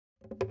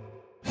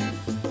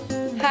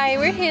Hi,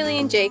 we're Hayley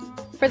and Jake.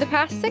 For the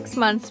past 6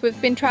 months, we've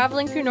been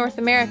traveling through North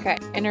America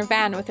in our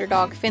van with our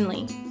dog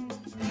Finnley.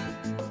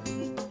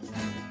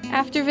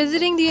 After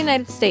visiting the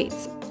United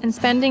States and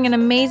spending an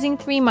amazing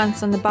 3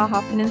 months on the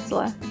Baja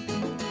Peninsula,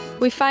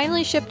 we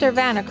finally shipped our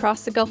van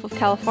across the Gulf of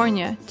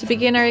California to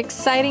begin our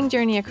exciting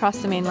journey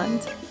across the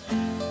mainland.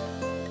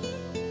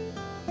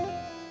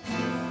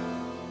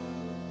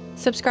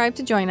 Subscribe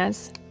to join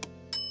us.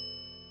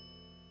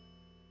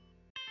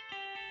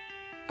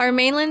 Our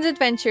mainland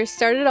adventure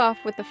started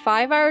off with a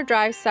 5-hour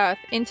drive south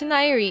into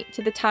Nayarit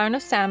to the town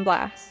of San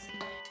Blas.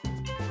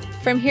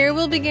 From here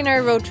we'll begin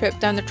our road trip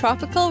down the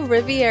tropical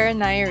Riviera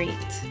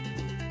Nayarit.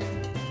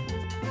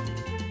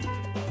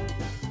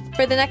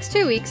 For the next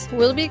 2 weeks,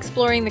 we'll be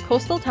exploring the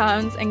coastal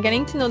towns and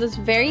getting to know this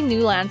very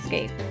new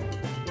landscape.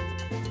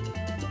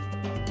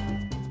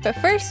 But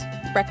first,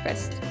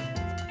 breakfast.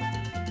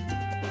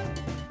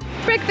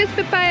 Breakfast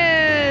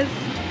papayas!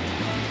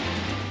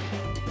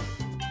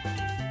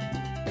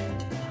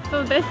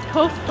 So this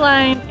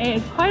coastline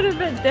is quite a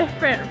bit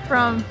different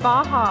from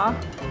Baja.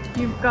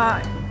 You've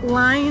got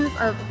lines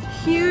of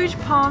huge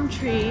palm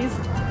trees,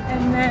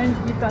 and then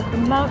you've got the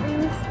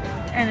mountains,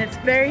 and it's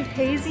very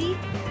hazy.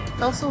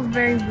 It's also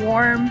very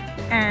warm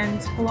and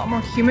a lot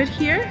more humid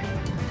here.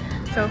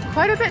 So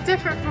quite a bit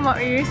different from what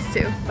we're used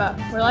to, but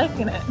we're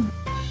liking it.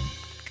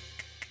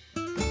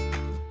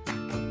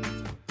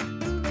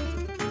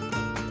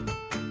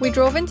 We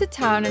drove into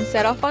town and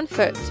set off on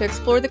foot to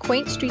explore the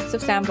quaint streets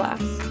of San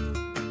Blas.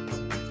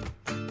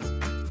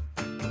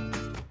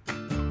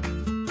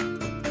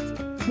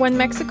 When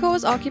Mexico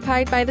was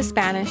occupied by the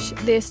Spanish,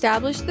 they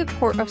established the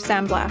port of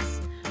San Blas,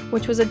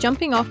 which was a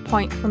jumping-off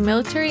point for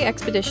military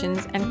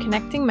expeditions and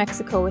connecting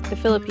Mexico with the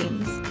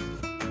Philippines.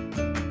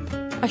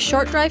 A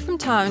short drive from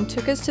town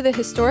took us to the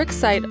historic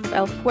site of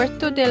El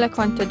Puerto de la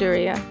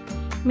Contaduría,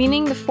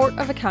 meaning the Fort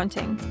of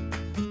Accounting.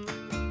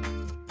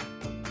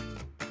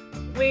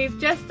 We've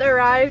just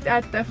arrived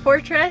at the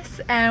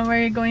fortress and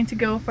we're going to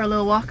go for a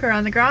little walk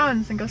around the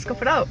grounds and go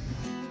scope it out.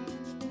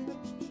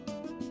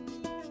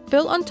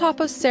 Built on top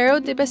of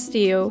Cerro de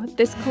Bastillo,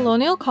 this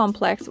colonial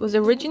complex was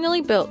originally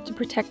built to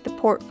protect the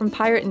port from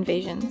pirate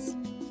invasions.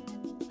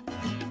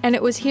 And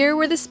it was here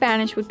where the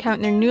Spanish would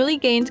count their newly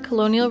gained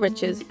colonial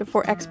riches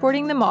before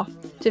exporting them off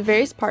to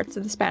various parts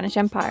of the Spanish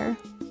Empire.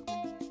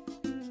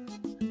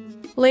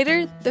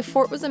 Later, the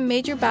fort was a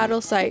major battle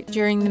site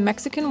during the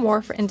Mexican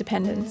War for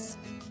Independence.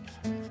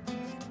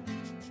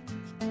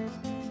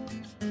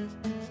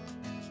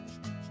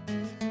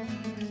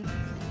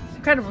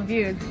 Incredible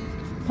views.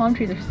 Palm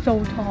trees are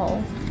so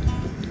tall.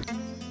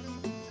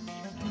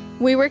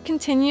 We were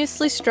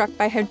continuously struck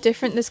by how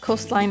different this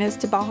coastline is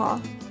to Baja.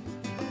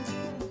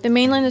 The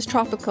mainland is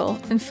tropical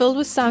and filled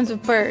with sounds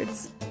of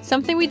birds,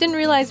 something we didn't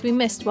realize we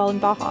missed while in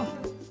Baja.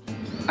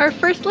 Our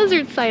first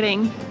lizard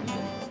sighting.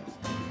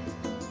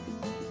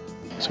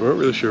 So we weren't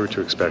really sure what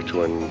to expect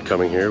when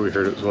coming here. We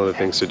heard it was one of the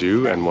things to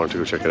do and wanted to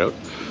go check it out.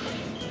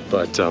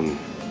 But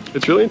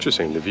it's really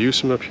interesting. The views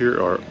from up here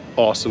are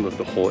awesome of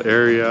the whole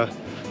area.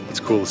 It's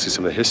cool to see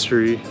some of the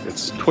history.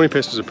 It's 20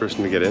 pesos a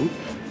person to get in,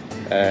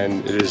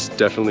 and it is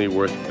definitely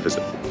worth a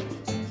visit.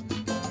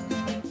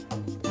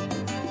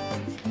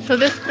 So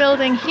this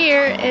building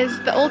here is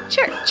the old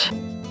church.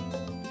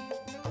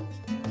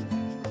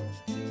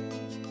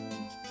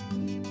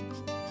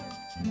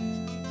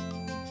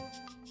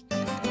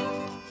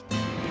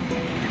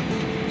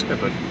 Hey,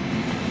 bud.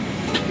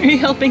 Are you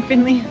helping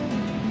Finnley?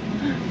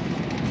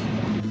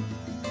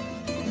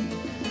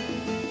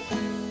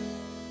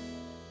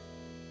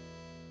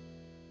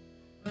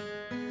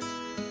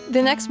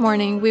 The next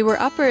morning, we were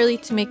up early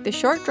to make the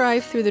short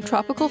drive through the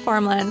tropical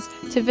farmlands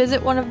to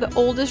visit one of the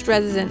oldest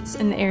residents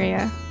in the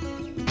area.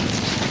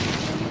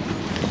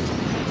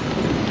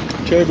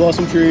 Cherry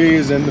blossom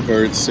trees and the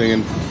birds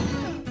singing.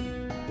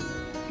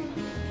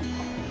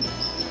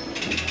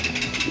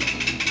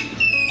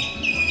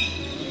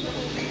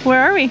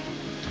 Where are we?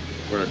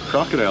 We're at a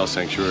crocodile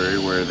sanctuary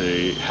where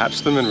they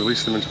hatch them and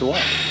release them into the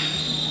wild.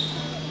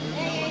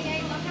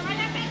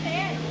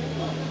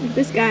 Like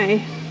this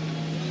guy.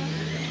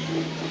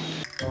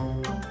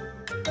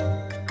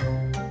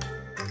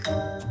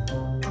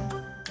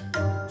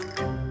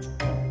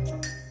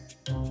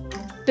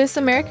 This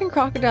American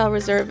Crocodile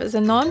Reserve is a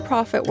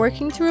non-profit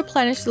working to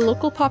replenish the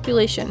local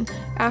population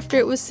after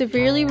it was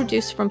severely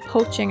reduced from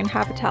poaching and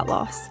habitat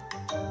loss.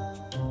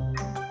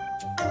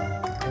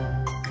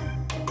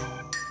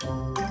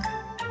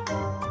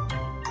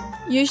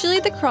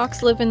 Usually the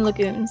crocs live in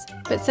lagoons,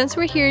 but since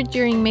we're here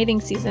during mating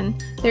season,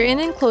 they're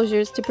in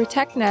enclosures to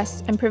protect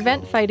nests and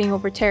prevent fighting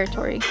over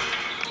territory.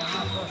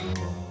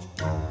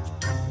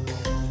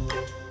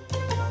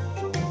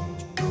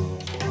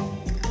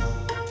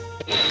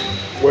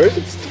 Where's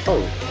its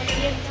tongue?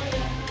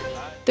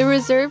 The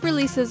reserve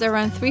releases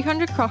around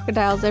 300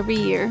 crocodiles every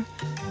year,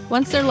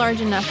 once they're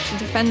large enough to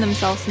defend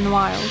themselves in the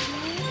wild.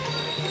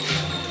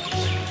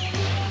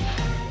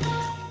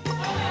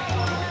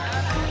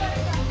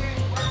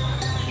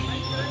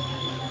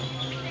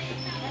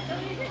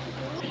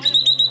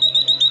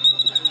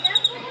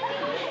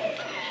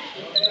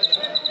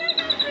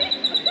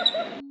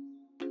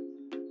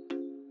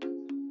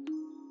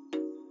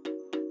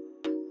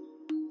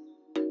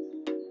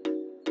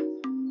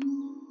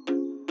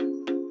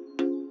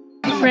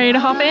 Ready to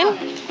hop in?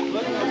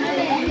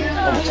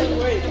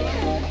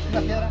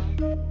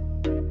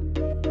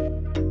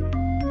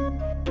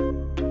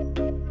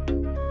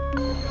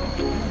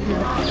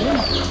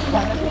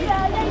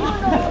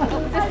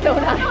 This is so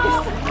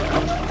nice.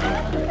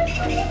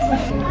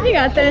 You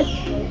got this.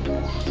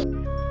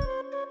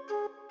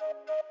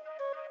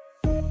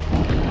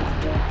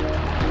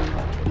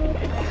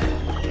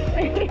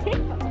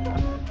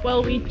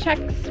 Well, we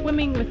checked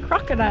swimming with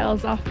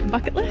crocodiles off the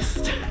bucket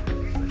list.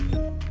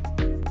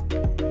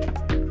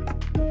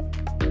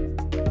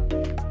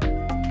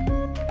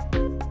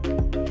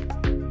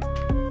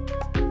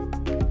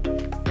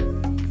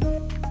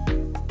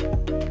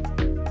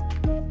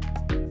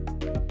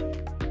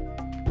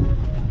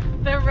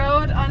 The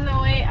road on the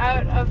way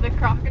out of the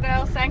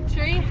Crocodile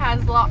Sanctuary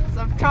has lots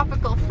of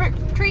tropical fruit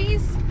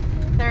trees.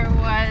 There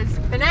was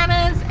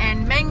bananas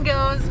and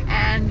mangoes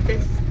and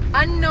this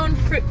unknown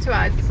fruit to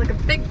us. It's like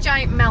a big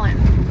giant melon,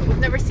 but we've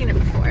never seen it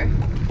before.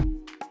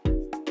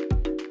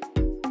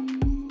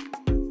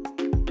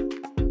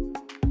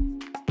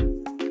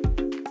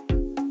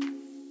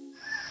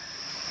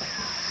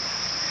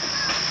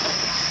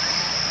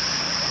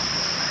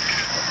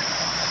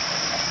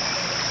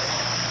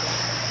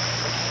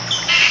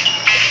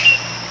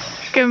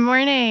 Good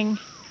morning.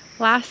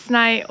 Last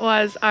night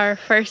was our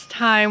first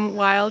time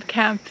wild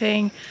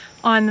camping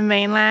on the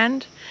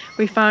mainland.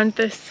 We found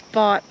this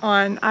spot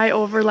on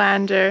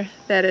iOverlander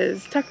that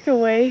is tucked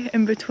away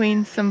in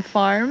between some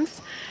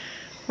farms.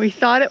 We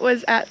thought it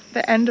was at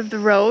the end of the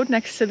road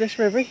next to this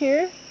river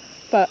here,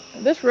 but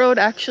this road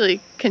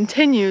actually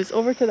continues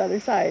over to the other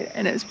side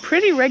and it's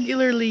pretty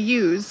regularly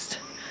used,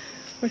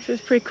 which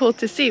was pretty cool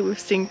to see. We've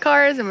seen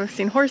cars and we've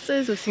seen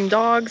horses, we've seen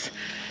dogs.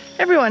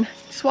 Everyone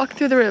just walk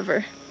through the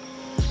river.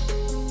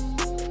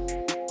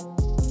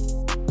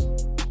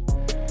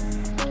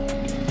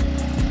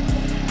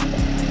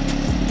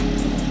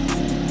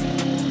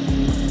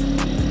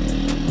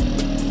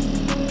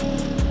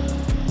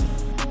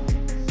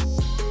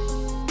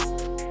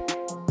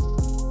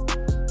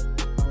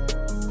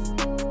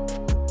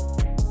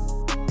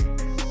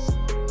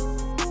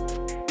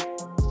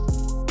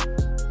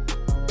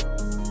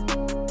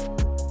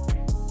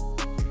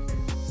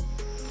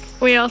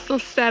 We also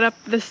set up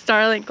the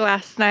Starlink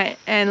last night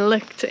and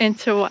looked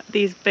into what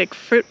these big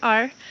fruit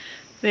are.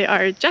 They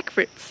are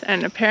jackfruits,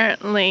 and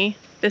apparently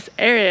this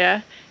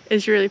area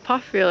is really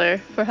popular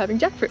for having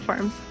jackfruit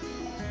farms.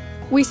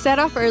 We set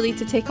off early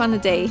to take on the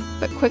day,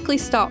 but quickly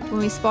stopped when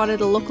we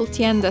spotted a local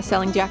tienda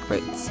selling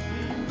jackfruits.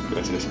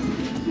 Gracias.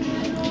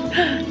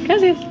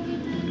 Gracias.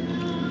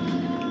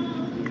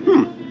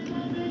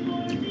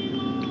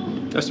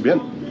 Está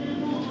bien.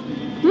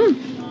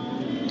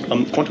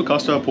 ¿Cuánto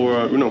cuesta por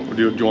uno?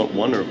 Do you want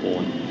one or whole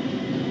one?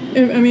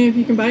 I mean, if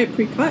you can buy it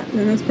pre-cut,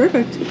 then that's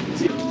perfect.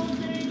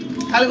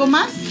 ¿Algo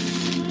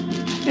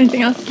más?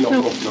 Anything else?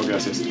 No,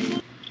 gracias.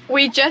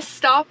 We just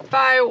stopped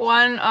by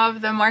one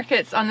of the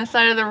markets on the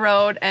side of the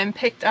road and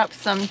picked up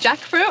some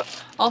jackfruit,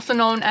 also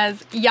known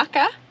as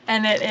yucca,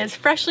 and it is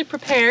freshly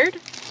prepared,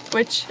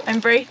 which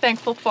I'm very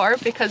thankful for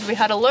because we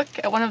had a look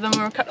at one of them when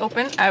we were cut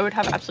open. I would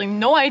have absolutely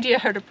no idea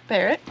how to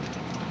prepare it.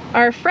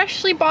 Our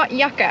freshly bought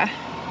yucca.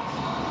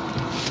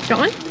 Got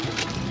one?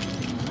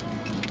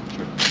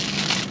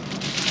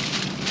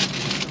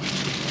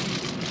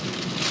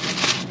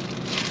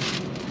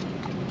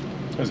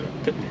 There's a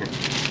pit in here.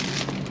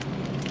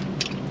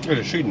 There's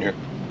a sheet in here.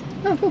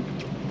 Oh, cool.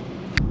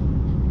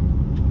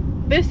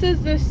 This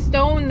is the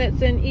stone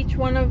that's in each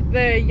one of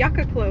the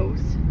yucca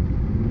cloves.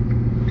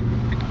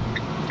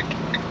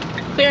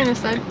 Clear on this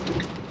side.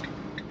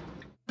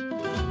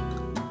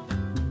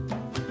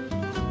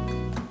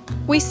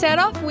 We set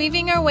off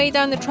weaving our way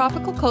down the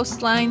tropical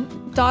coastline,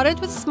 dotted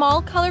with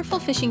small, colorful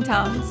fishing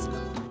towns.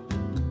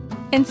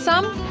 In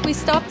some, we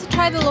stopped to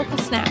try the local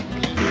snack.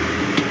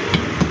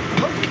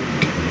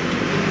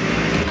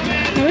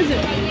 How is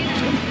it?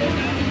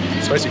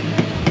 Spicy.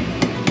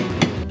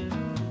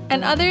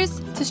 And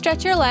others to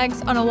stretch your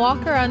legs on a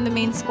walk around the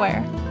main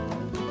square.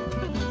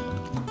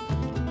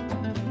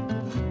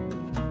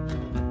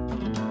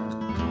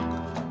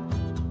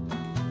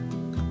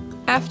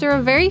 After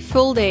a very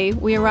full day,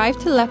 we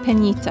arrived to La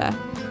Peñita.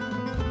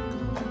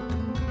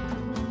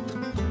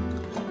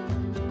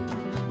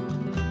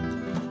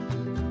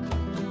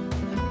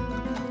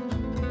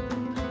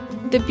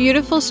 The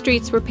beautiful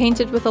streets were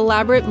painted with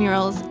elaborate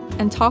murals,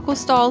 and taco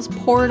stalls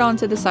poured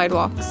onto the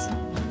sidewalks.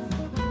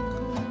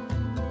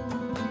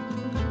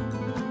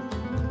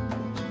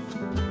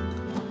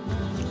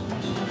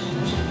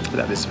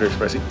 That is very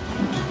spicy.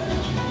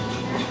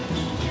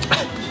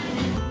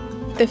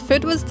 The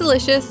food was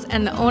delicious,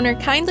 and the owner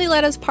kindly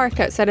let us park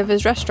outside of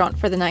his restaurant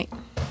for the night.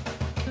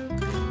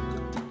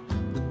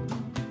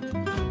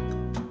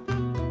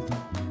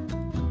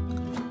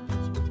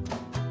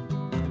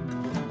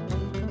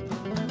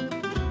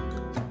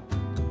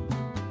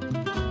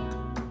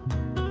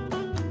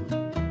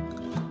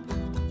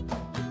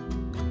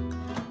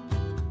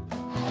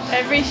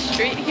 Every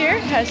street here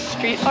has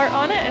street art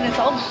on it and it's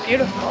all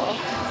beautiful.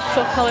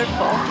 So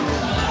colorful.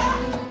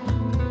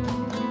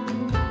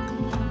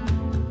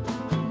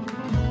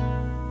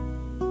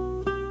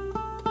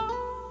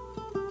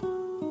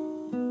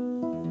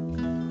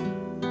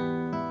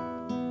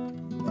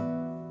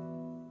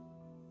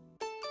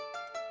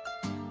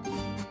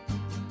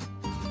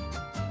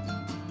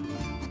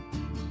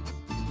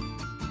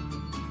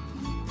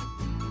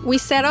 We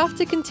set off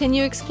to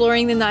continue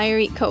exploring the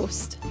Nayarit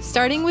coast,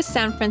 starting with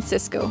San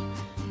Fransisco,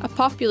 a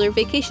popular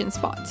vacation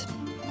spot.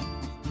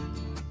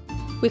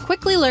 We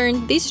quickly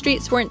learned these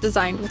streets weren't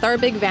designed with our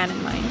big van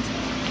in mind.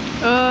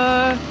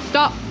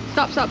 Stop.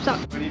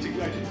 I need to,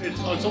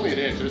 it's only an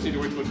inch, I just need to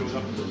wait till it goes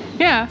up a little bit.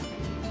 Yeah.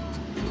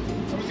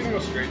 I'm just gonna go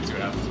straight and see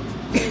what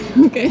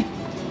happens. Okay.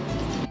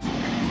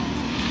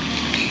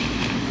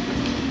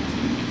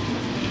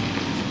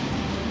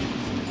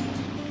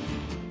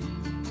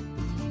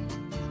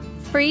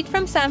 Freed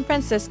from San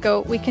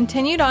Fransisco, we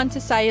continued on to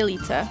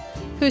Sayulita,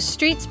 whose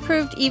streets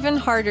proved even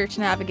harder to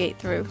navigate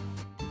through.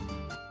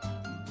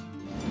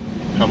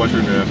 How much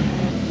room do you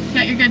have?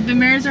 Yeah, you're good. The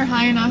mirrors are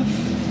high enough.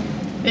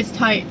 It's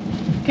tight.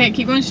 Okay,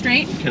 keep going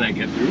straight. Can I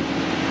get through?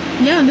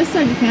 Yeah, on this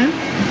side you can.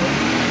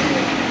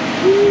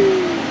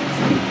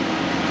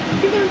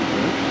 Keep going.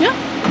 Yeah.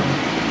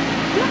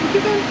 Yeah,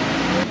 keep going.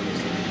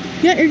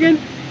 Yeah, you're good.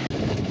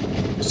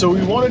 So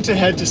we wanted to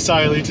head to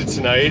Sayulita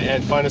tonight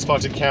and find a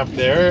spot to camp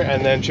there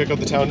and then check out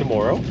the town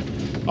tomorrow.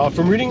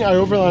 From reading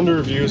iOverlander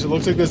reviews, it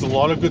looks like there's a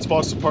lot of good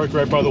spots to park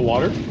right by the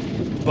water.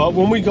 But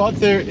when we got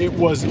there, it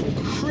was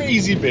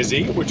crazy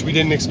busy, which we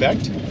didn't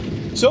expect.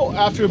 So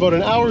after about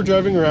an hour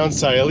driving around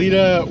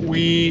Sayulita,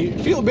 we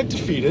feel a bit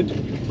defeated.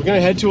 We're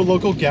gonna head to a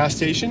local gas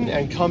station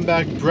and come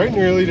back bright and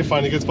early to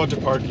find a good spot to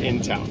park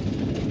in town.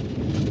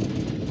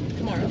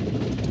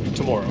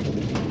 Tomorrow.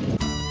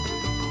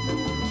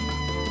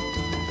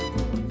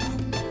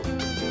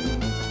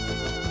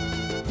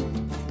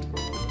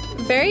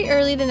 Very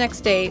early the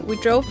next day, we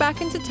drove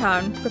back into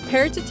town,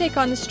 prepared to take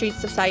on the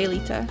streets of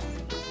Sayulita.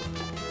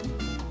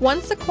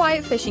 Once a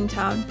quiet fishing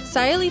town,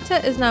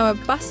 Sayulita is now a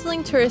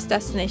bustling tourist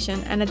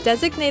destination and a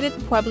designated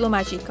Pueblo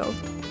Mágico.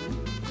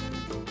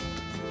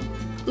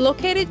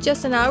 Located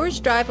just an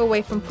hour's drive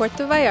away from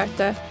Puerto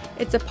Vallarta,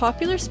 it's a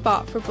popular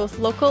spot for both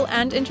local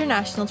and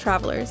international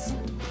travelers.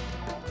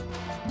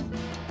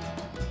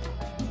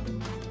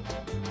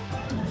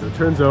 So it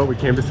turns out we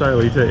came to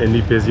Sayulita in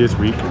the busiest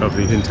week of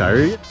the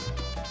entire year.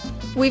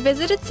 We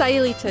visited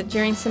Sayulita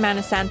during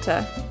Semana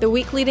Santa, the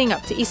week leading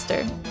up to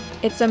Easter.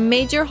 It's a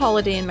major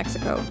holiday in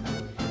Mexico.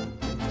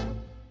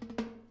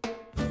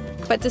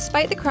 But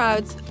despite the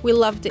crowds, we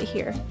loved it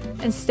here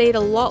and stayed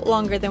a lot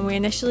longer than we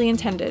initially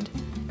intended,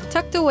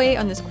 tucked away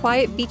on this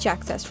quiet beach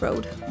access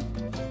road.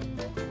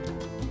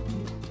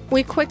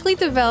 We quickly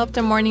developed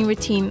a morning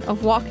routine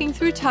of walking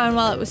through town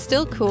while it was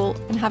still cool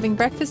and having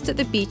breakfast at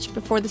the beach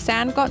before the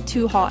sand got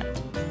too hot.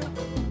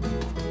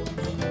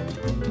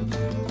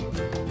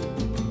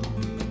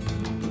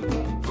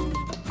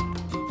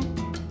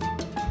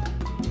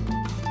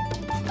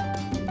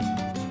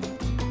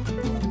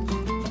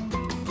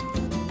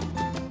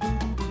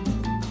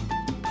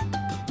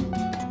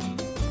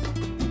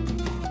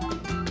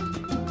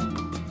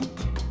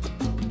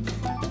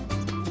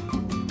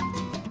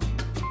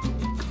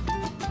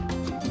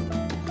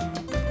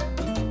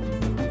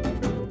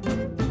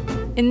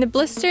 In the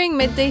blistering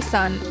midday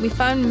sun, we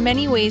found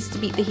many ways to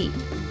beat the heat.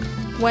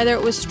 Whether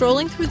it was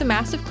strolling through the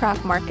massive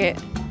craft market,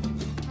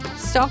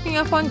 stocking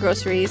up on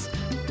groceries,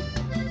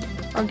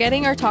 or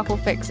getting our taco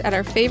fix at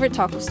our favorite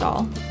taco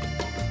stall.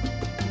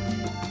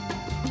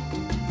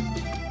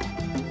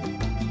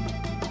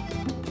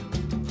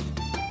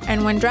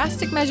 And when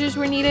drastic measures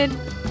were needed,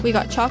 we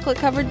got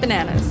chocolate-covered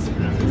bananas.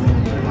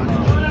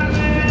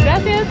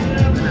 Gracias.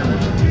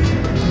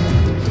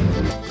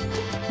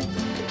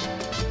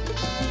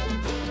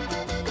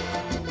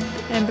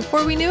 And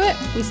before we knew it,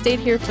 we stayed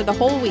here for the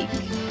whole week.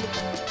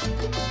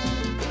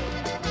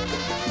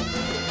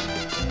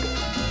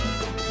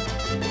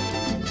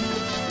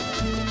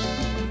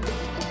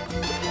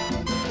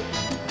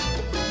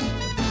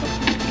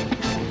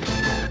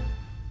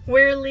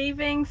 We're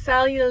leaving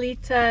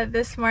Sayulita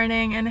this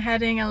morning and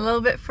heading a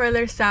little bit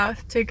further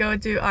south to go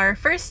do our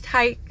first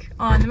hike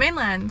on the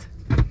mainland.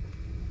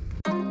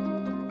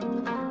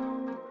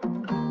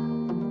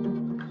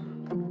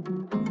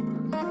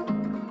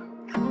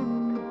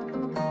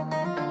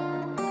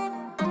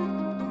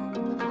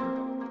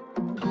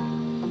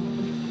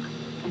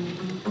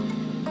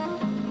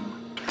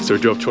 So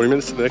we drove 20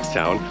 minutes to the next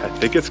town. I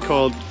think it's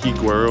called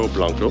Higuero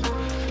Blanco.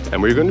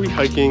 And we're going to be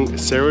hiking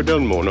Cerro del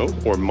Mono,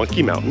 or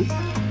Monkey Mountain.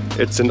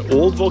 It's an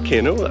old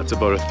volcano that's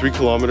about a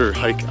 3-kilometer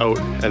hike out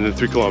and then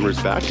 3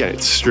 kilometers back, and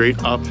it's straight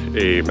up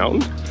a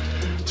mountain.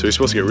 So you're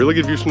supposed to get really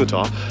good views from the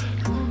top.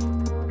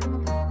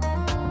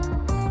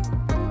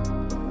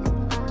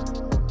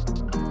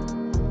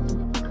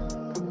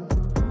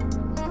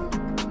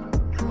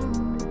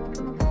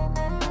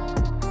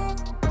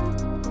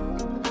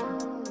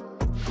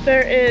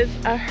 There is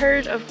a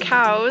herd of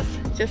cows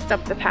just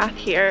up the path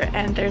here,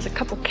 and there's a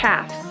couple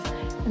calves,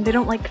 and they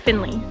don't like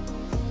Finnley.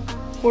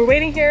 We're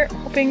waiting here,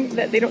 hoping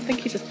that they don't think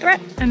he's a threat,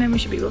 and then we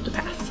should be able to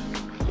pass.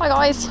 Bye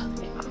guys.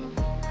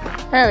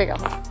 There we go.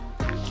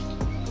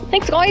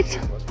 Thanks guys.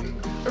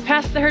 We're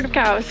past the herd of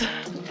cows.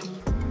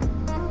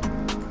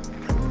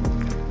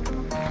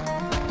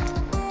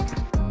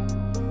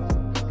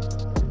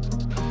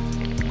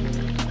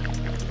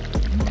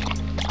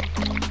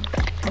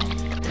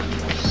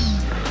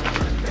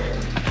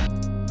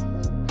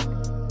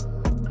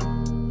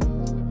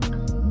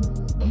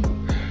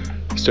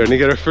 Starting to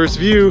get our first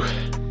view.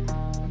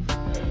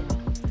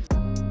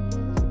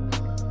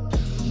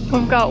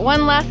 We've got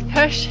one last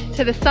push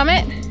to the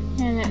summit,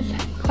 and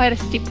it's quite a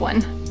steep one.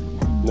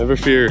 Never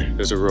fear,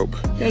 there's a rope.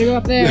 Gotta go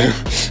up there.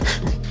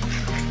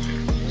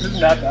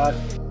 Isn't that bad?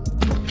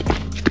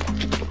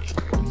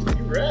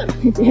 You ran. I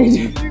did. Where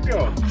did you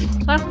go?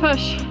 Last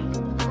push.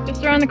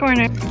 Just around the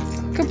corner.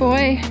 Good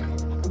boy.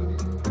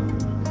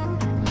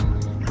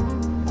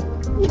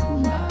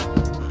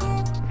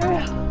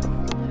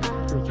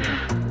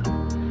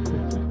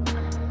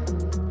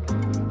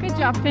 Good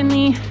job,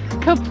 Finnley.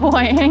 Good boy.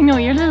 I know,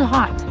 you're a little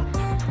hot.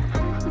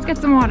 Let's get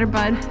some water,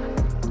 bud.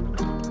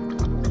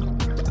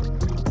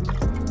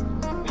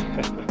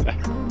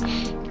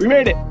 We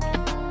made it!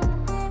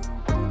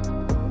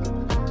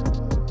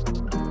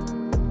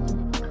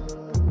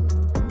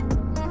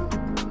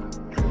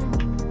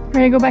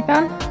 Ready to go back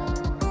down?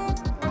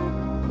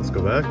 Let's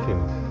go back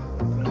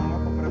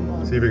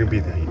and see if we can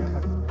beat the heat.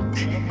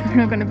 We're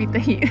not gonna beat the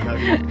heat.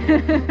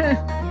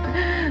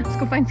 Let's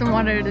go find some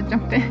water to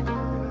jump in.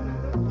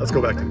 Let's go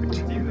back to the beach.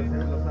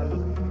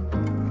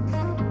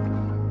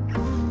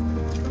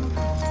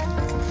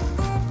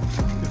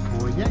 Good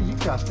boy. Yeah, you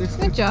got this.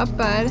 Good job,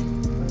 bud.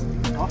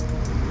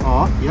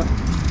 Oh, yep.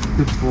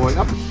 Good boy.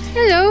 Up.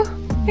 Hello.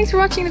 Thanks for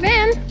watching the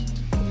van.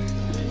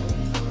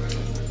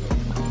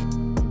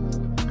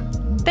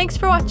 Thanks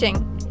for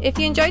watching. If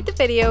you enjoyed the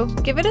video,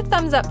 give it a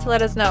thumbs up to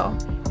let us know,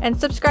 and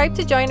subscribe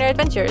to join our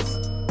adventures.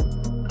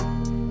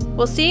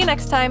 We'll see you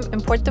next time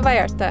in Puerto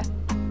Vallarta.